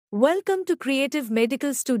Welcome to Creative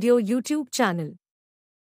Medical Studio YouTube channel.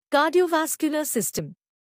 Cardiovascular system.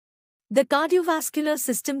 The cardiovascular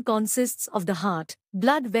system consists of the heart,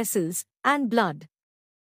 blood vessels, and blood.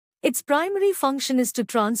 Its primary function is to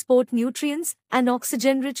transport nutrients and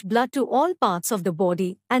oxygen-rich blood to all parts of the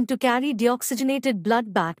body and to carry deoxygenated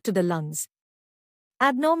blood back to the lungs.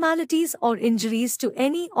 Abnormalities or injuries to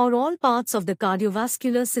any or all parts of the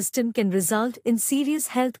cardiovascular system can result in serious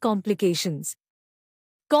health complications.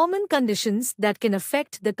 Common conditions that can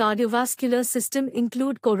affect the cardiovascular system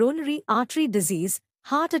include coronary artery disease,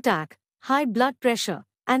 heart attack, high blood pressure,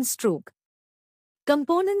 and stroke.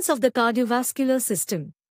 Components of the cardiovascular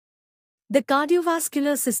system. The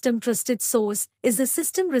cardiovascular system trusted source is the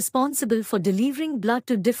system responsible for delivering blood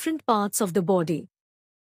to different parts of the body.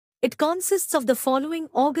 It consists of the following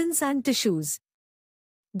organs and tissues.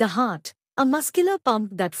 The heart, a muscular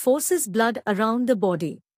pump that forces blood around the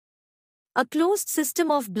body. A closed system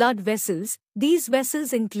of blood vessels. These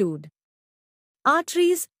vessels include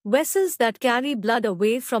arteries, vessels that carry blood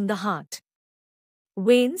away from the heart.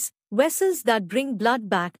 Veins, vessels that bring blood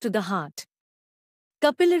back to the heart.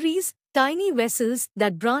 Capillaries, tiny vessels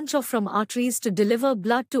that branch off from arteries to deliver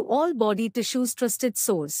blood to all body tissues. Trusted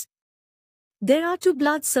source. There are two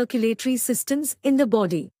blood circulatory systems in the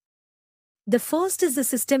body. The first is the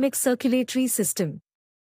systemic circulatory system.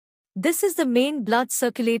 This is the main blood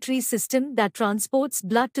circulatory system that transports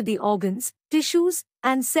blood to the organs, tissues,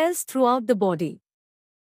 and cells throughout the body.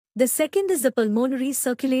 The second is the pulmonary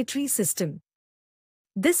circulatory system.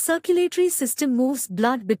 This circulatory system moves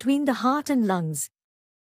blood between the heart and lungs.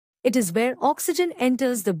 It is where oxygen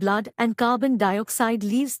enters the blood and carbon dioxide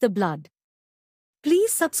leaves the blood.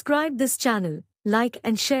 Please subscribe this channel, like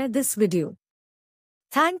and share this video.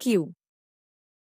 Thank you.